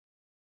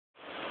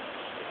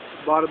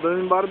Bada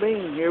boom, bada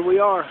bing. Here we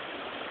are.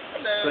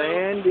 Hello.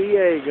 San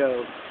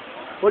Diego.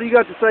 What do you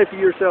got to say for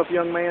yourself,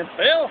 young man?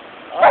 Well,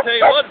 I'll tell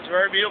you what, it's a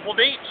very beautiful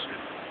beach.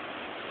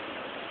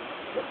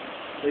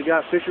 We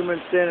got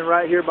fishermen standing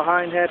right here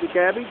behind Happy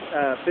Cabby,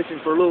 fishing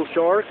for a little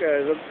shark.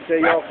 I'll tell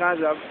you all kinds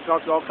of, I've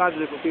talked to all kinds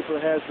of different people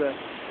that has the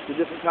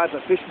different types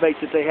of fish baits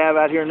that they have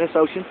out here in this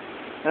ocean.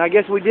 And I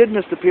guess we did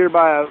miss the pier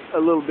by a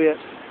little bit.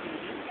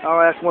 I'll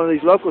ask one of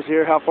these locals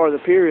here how far the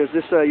pier is.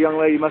 This young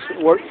lady must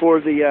work for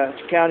the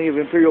county of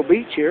Imperial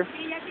Beach here.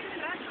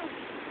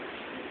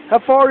 How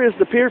far is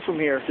the pier from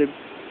here? Less than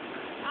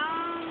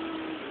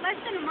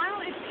a mile.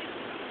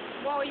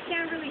 Well, you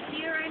can't really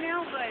see it right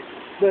now,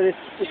 but it's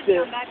just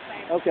on that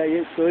side.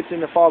 Okay, so it's in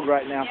the fog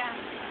right now.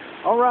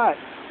 Yeah. All right.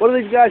 What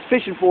are these guys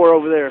fishing for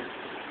over there? I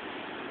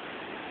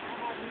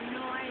have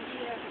no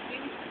idea.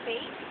 Maybe for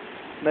bait?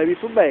 Maybe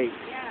for bait.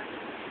 Yeah.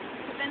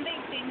 But then they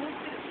move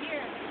to the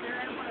pier.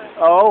 They're able to...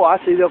 Oh, I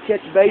see. They'll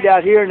catch bait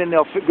out here, and then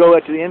they'll go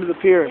to the end of the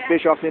pier and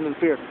fish off the end of the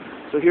pier.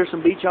 So here's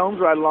some beach homes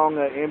right along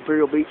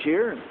Imperial Beach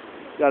here. And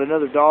got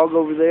another dog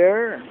over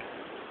there.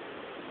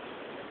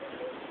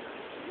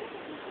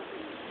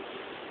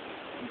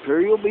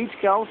 Imperial Beach,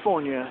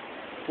 California.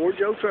 Fort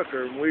Joe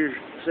Trucker. We're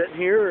sitting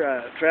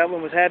here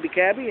traveling with Happy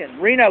Cabby. And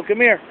Reno,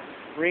 come here.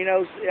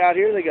 Reno's out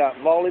here. They got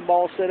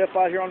volleyball set up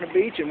out here on the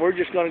beach, and we're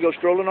just going to go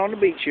strolling on the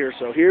beach here.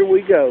 So here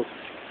we go.